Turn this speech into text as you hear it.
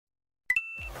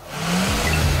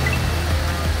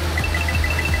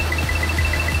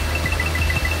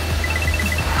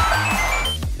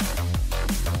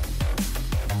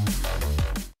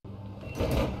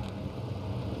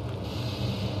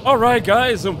Alright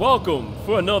guys, and welcome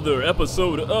for another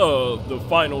episode of The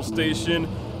Final Station.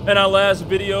 In our last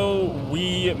video,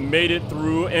 we made it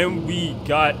through and we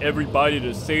got everybody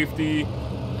to safety.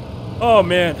 Oh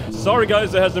man, sorry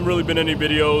guys, there hasn't really been any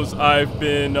videos. I've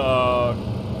been,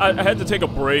 I had to take a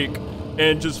break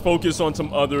and just focus on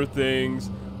some other things.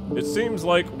 It seems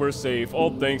like we're safe,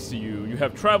 all thanks to you. You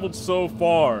have traveled so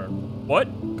far.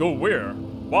 What? Go where?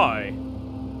 Why?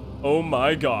 Oh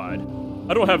my god.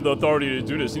 I don't have the authority to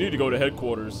do this. You need to go to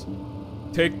headquarters.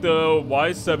 Take the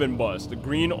Y7 bus. The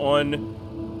green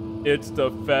on it's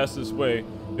the fastest way.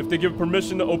 If they give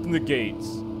permission to open the gates,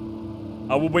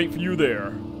 I will wait for you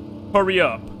there. Hurry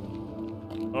up.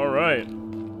 Alright.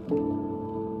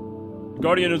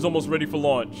 Guardian is almost ready for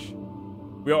launch.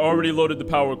 We are already loaded the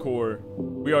power core.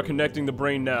 We are connecting the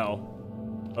brain now.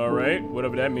 Alright,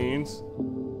 whatever that means.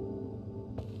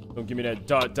 Don't give me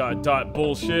that ...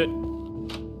 bullshit.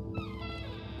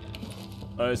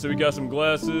 Alright, so we got some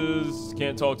glasses.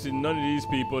 Can't talk to none of these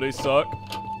people. They suck.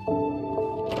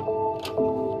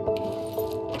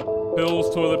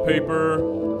 Pills, toilet paper.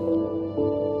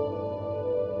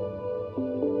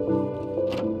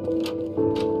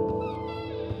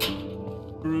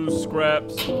 Screws,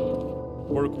 scraps,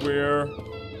 workwear.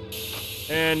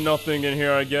 And nothing in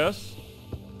here, I guess.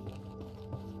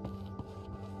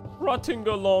 Rotting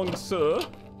along, sir.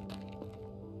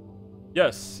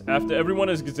 Yes, after everyone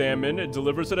is examined, it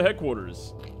delivers to the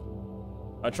headquarters.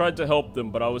 I tried to help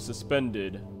them, but I was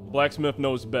suspended. Blacksmith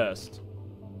knows best.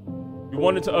 You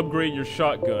wanted to upgrade your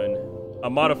shotgun. I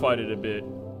modified it a bit.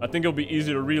 I think it'll be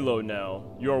easier to reload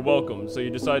now. You are welcome, so you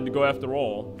decided to go after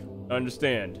all. I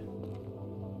understand.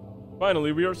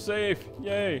 Finally, we are safe.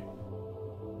 Yay.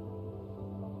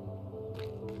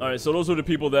 Alright, so those are the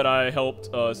people that I helped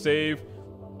save.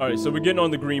 Alright, so we're getting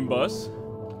on the green bus.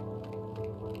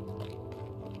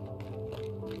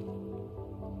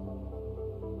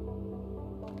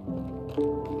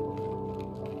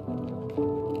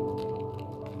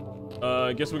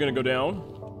 I guess we're gonna go down.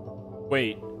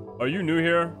 Wait, are you new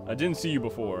here? I didn't see you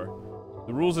before.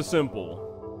 The rules are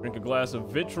simple. Drink a glass of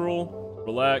vitriol,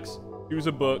 relax, use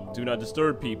a book, do not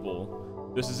disturb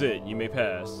people. This is it, you may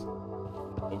pass.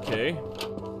 Okay.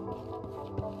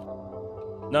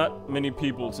 Not many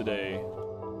people today.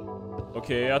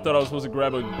 Okay, I thought I was supposed to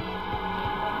grab a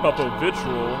cup of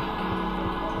vitriol.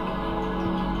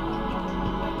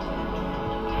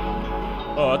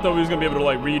 Oh, I thought we was gonna be able to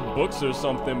like read books or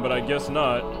something, but I guess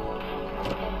not.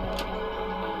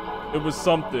 It was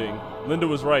something. Linda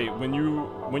was right. When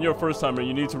you're a first timer,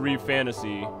 you need to read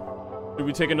fantasy. Did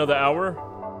we take another hour?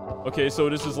 Okay, so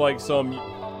this is like some,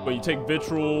 when you take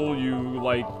vitriol, you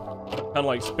like kind of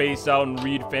like space out and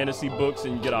read fantasy books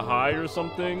and you get a high or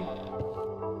something.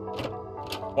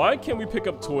 Why can't we pick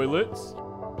up toilets?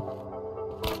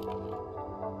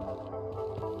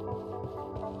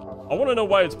 I want to know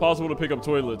why it's possible to pick up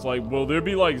toilets. Like, will there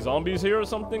be like zombies here or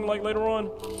something like later on?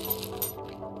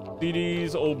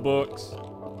 CDs, old books.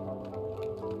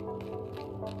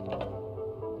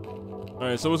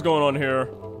 Alright, so what's going on here?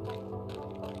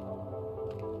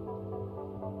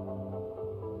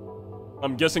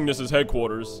 I'm guessing this is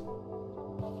headquarters.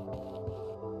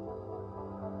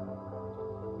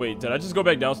 Wait, did I just go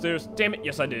back downstairs? Damn it,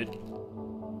 yes I did.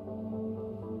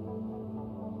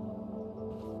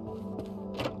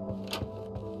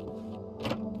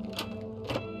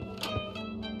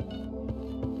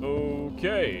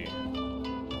 Okay.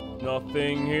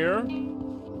 Nothing here.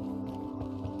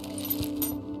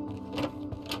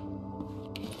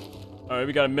 Alright,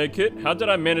 we got a med kit. How did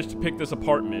I manage to pick this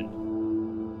apartment?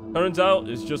 Turns out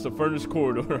it's just a furnished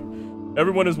corridor.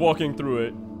 Everyone is walking through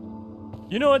it.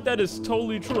 You know what? That is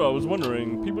totally true. I was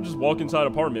wondering. People just walk inside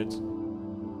apartments.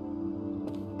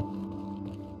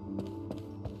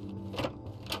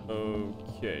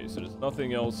 Okay, so there's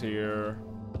nothing else here.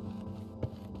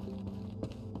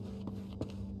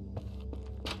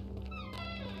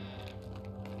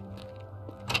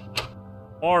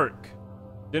 Ark.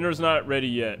 Dinner's not ready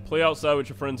yet. Play outside with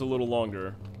your friends a little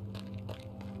longer.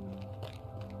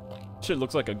 Shit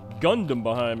looks like a Gundam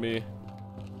behind me.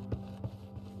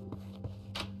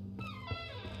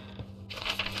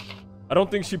 I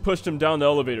don't think she pushed him down the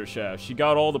elevator shaft. She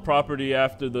got all the property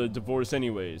after the divorce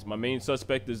anyways. My main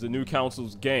suspect is the new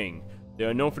council's gang. They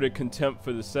are known for their contempt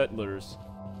for the settlers.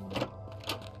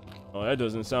 Oh, that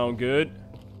doesn't sound good.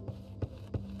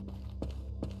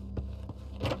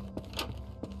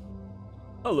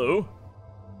 Hello.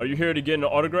 Are you here to get an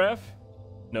autograph?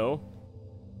 No.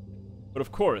 But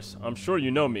of course, I'm sure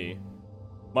you know me.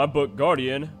 My book,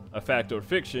 Guardian, a fact or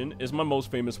fiction, is my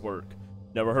most famous work.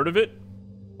 Never heard of it?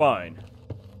 Fine.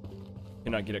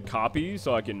 Can I get a copy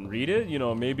so I can read it? You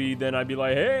know, maybe then I'd be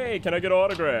like, hey, can I get an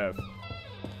autograph?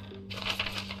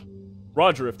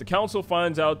 Roger, if the council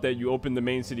finds out that you opened the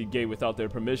main city gate without their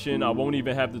permission, I won't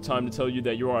even have the time to tell you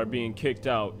that you are being kicked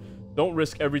out. Don't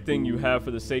risk everything you have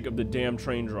for the sake of the damn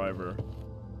train driver.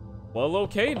 Well,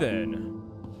 okay then.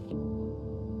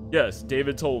 Yes,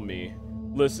 David told me.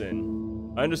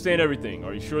 Listen, I understand everything.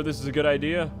 Are you sure this is a good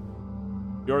idea?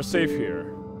 You're safe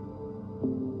here.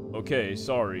 Okay,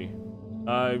 sorry.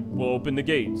 I will open the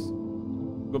gates.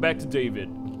 Go back to David.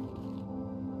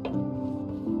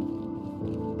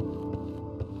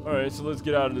 Alright, so let's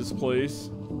get out of this place.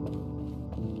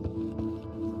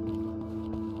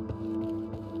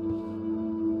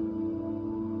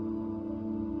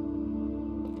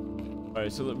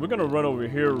 Alright, so we're gonna run over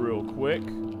here real quick.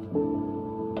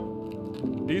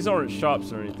 These aren't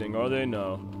shops or anything, are they?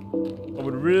 No. I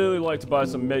would really like to buy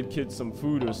some med kits, some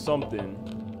food or something.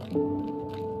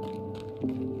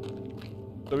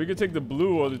 So we could take the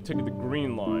blue or take the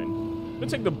green line. I'm gonna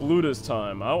take the blue this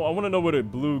time. I want to know where the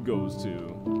blue goes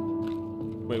to.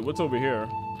 Wait, what's over here?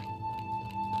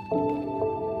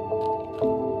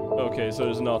 Okay, so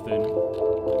there's nothing.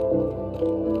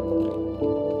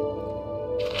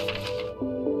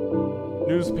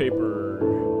 Newspaper.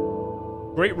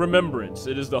 Great remembrance.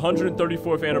 It is the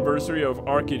 134th anniversary of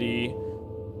Arkady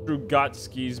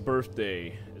Strugatsky's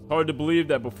birthday. Hard to believe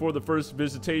that before the first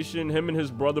visitation, him and his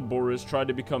brother Boris tried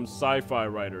to become sci-fi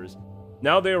writers.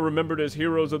 Now they are remembered as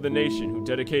heroes of the nation who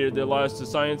dedicated their lives to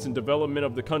science and development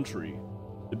of the country.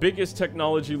 The biggest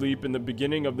technology leap in the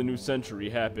beginning of the new century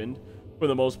happened. For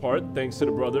the most part, thanks to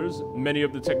the brothers, many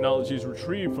of the technologies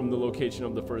retrieved from the location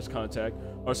of the first contact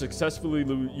are successfully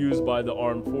used by the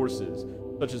armed forces,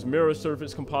 such as mirror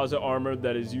surface composite armor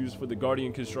that is used for the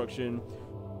Guardian construction,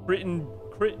 Triton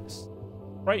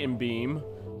beam,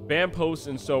 band posts,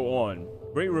 and so on.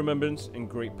 Great remembrance and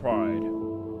great pride.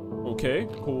 Okay,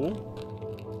 cool.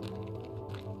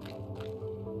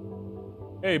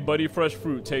 Hey, buddy, fresh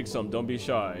fruit. Take some. Don't be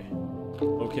shy.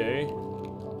 Okay.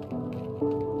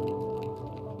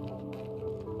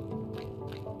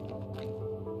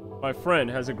 My friend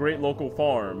has a great local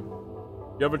farm.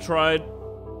 You ever tried?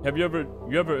 You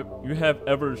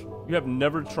have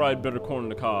never tried bitter corn on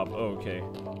the cob. Oh, okay.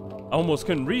 I almost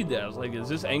couldn't read that. I was like, is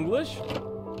this English?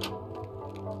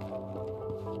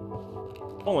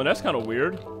 Oh, and that's kind of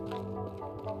weird.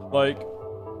 Like,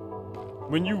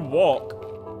 when you walk,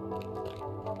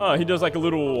 he does like a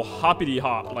little hoppity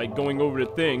hop, like going over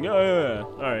the thing. Yeah.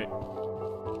 All right.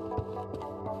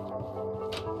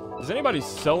 Does anybody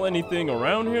sell anything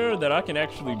around here that I can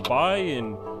actually buy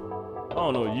and, I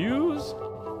don't know, use?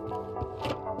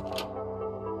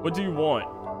 What do you want?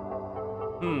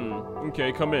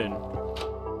 Okay, come in.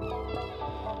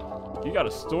 You got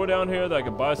a store down here that I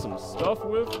could buy some stuff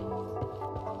with?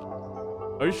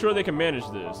 Are you sure they can manage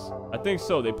this? I think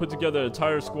so. They put together an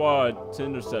entire squad to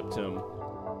intercept him.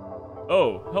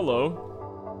 Oh,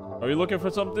 hello. Are you looking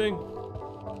for something?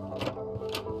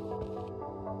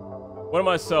 What am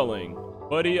I selling?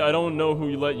 Buddy, I don't know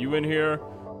who let you in here,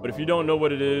 but if you don't know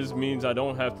what it is, means I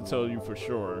don't have to tell you for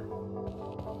sure.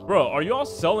 Bro, are y'all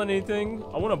selling anything?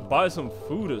 I want to buy some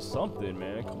food or something,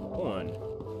 man. Come on.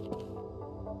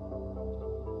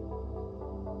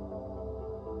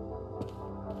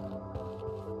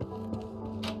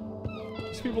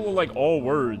 People are like all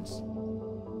words.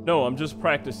 No, I'm just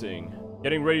practicing.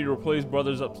 Getting ready to replace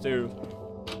brothers upstairs.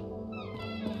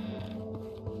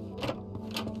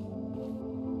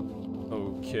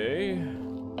 Okay.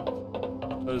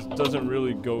 This doesn't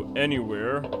really go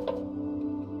anywhere.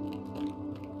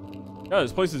 Yeah,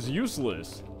 this place is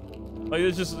useless. Like,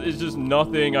 it's just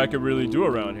nothing I could really do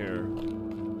around here.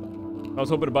 I was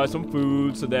hoping to buy some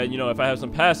food so that, you know, if I have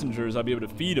some passengers, I'll be able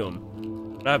to feed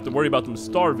them. I don't have to worry about them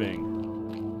starving.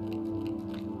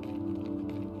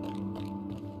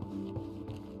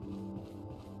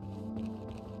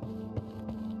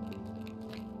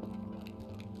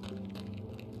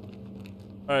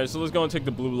 Alright, so let's go and take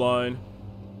the blue line.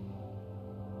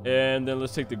 And then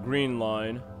let's take the green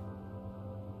line.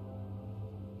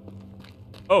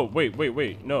 Oh,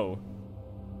 wait, no.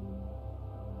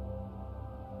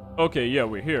 Okay, yeah,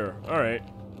 we're here. Alright.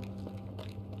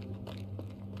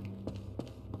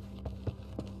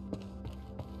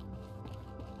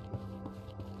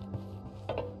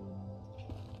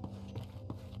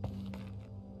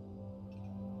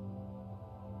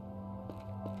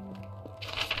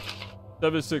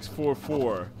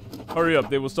 $7644. Hurry up,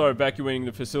 they will start evacuating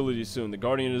the facility soon. The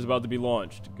Guardian is about to be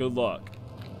launched. Good luck.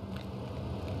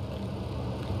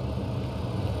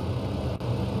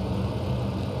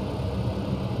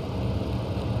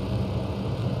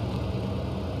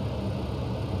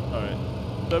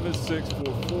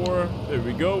 7644. There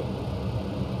we go.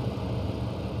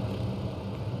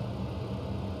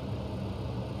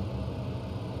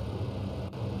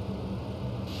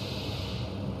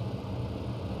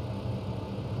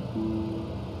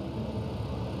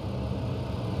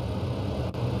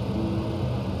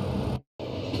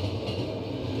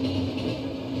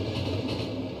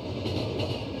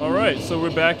 Alright, so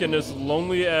we're back in this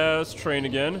lonely ass train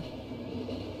again.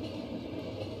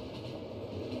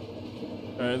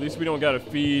 Alright, at least we don't gotta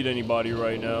feed anybody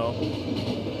right now.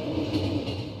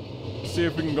 Let's see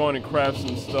if we can go in and craft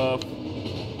some stuff.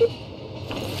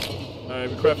 Alright,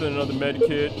 we crafted another med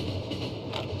kit.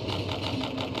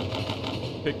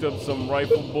 Picked up some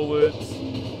rifle bullets.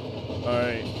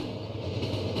 Alright.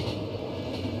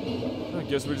 I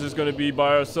guess we're just gonna be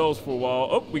by ourselves for a while.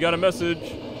 Oh, we got a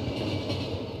message.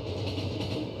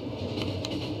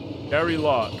 Gary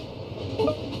Locke.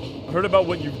 I heard about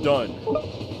what you've done.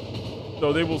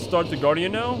 So they will start the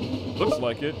Guardian now? Looks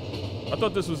like it. I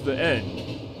thought this was the end.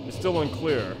 It's still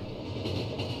unclear.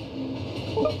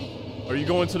 Are you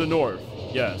going to the north?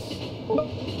 Yes.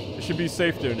 It should be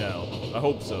safe there now. I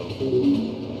hope so.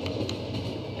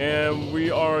 And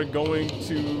we are going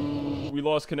to... We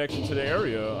lost connection to the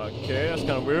area. Okay, that's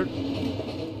kind of weird.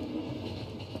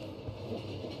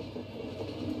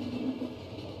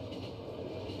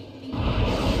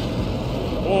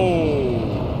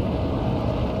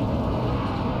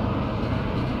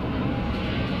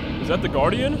 Is that the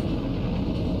Guardian?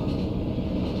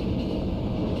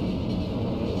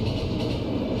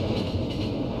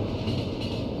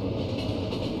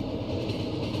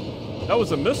 That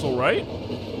was a missile, right?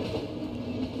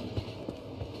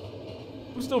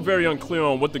 I'm still very unclear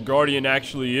on what the Guardian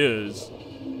actually is.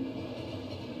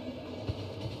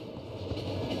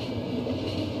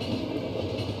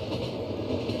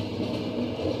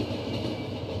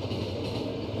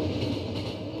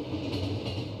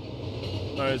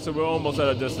 Alright, so we're almost at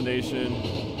our destination.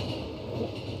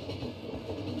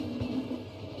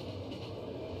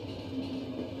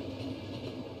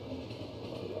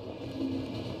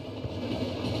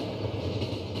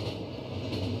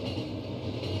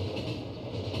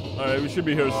 Alright, we should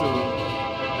be here soon.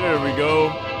 There we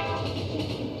go.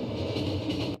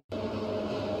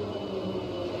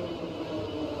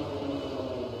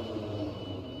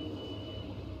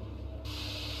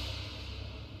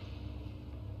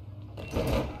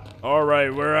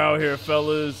 Alright, we're out here,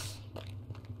 fellas.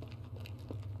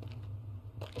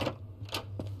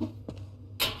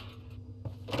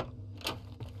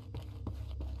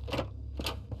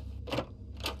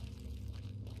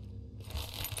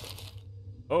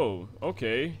 Oh,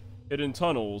 okay. Hidden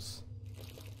tunnels.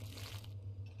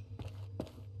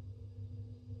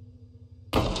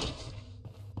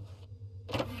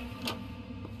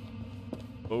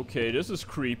 Okay, this is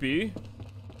creepy.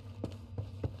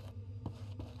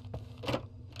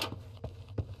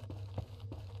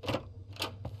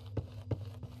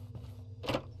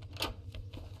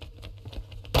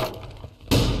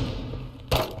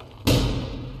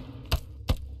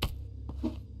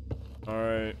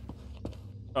 Alright.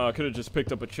 Oh, I could have just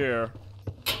picked up a chair.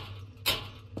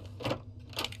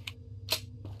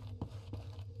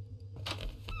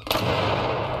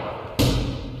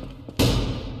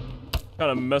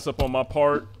 Kind of mess up on my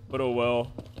part, but oh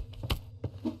well.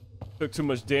 Took too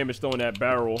much damage throwing that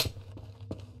barrel.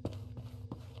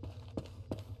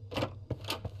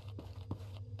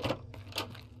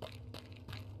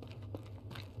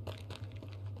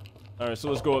 Alright, so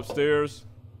let's go upstairs.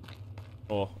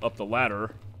 Oh, up the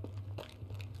ladder.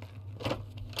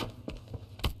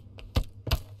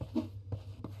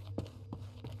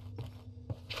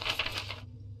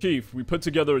 Chief, we put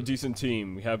together a decent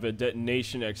team. We have a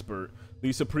detonation expert.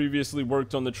 Lisa previously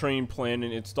worked on the train plan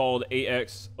and installed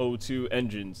AX02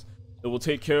 engines. It will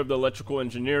take care of the electrical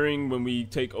engineering when we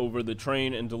take over the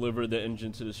train and deliver the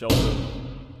engine to the shelter.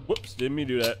 Whoops, didn't mean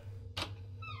to do that.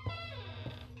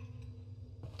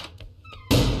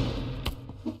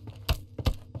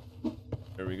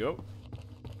 There we go.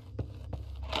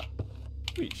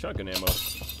 Sweet, shotgun ammo.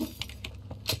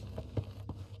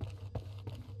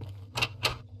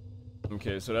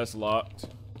 Okay, so that's locked.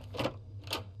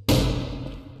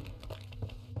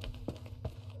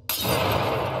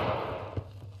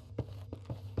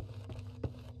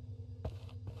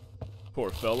 Poor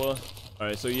fella.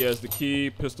 Alright, so he has the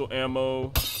key, pistol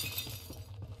ammo.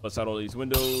 Let's out all these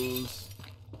windows.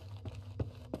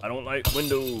 I don't like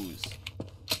windows.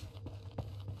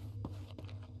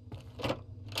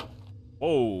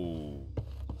 Whoa.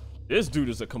 This dude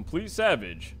is a complete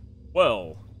savage.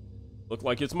 Well, look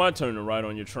like it's my turn to ride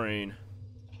on your train.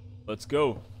 Let's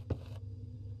go.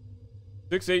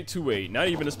 6828. Not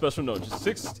even a special note. Just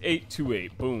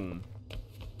 6828. Boom.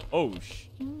 Oh, sh.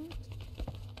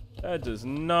 That does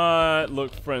not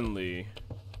look friendly.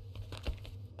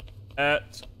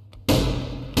 At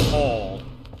all.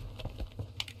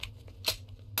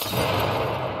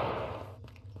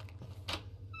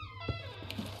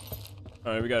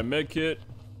 Alright, we got a med kit.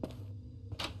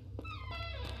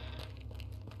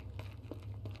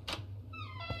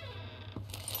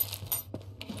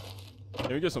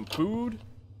 Can we get some food?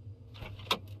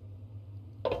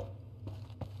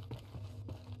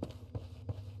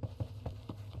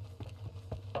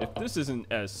 If this isn't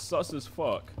as sus as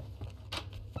fuck.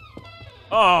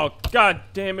 Oh, god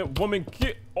damn it, woman,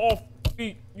 get off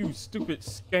feet, you stupid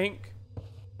skank.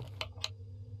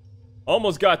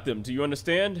 Almost got them, do you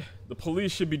understand? The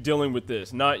police should be dealing with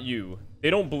this, not you.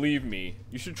 They don't believe me.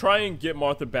 You should try and get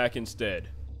Martha back instead.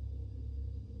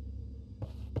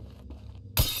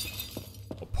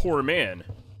 A poor man.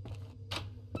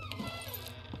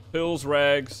 Pills,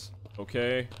 rags,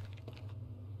 okay.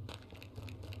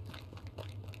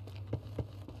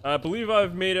 I believe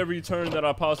I've made every turn that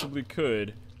I possibly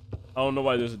could. I don't know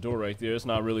why there's a door right there. It's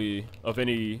not really of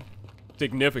any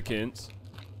significance.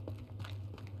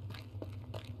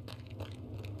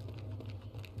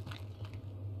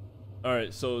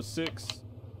 Alright, so 6.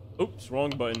 Oops, wrong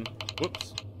button.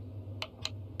 Whoops.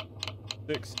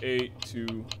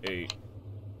 6828.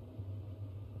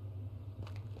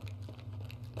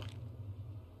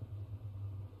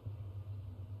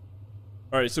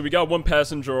 Alright, so we got one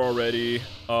passenger already.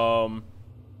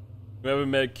 We have a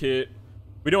med kit.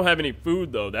 We don't have any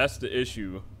food though, that's the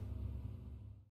issue.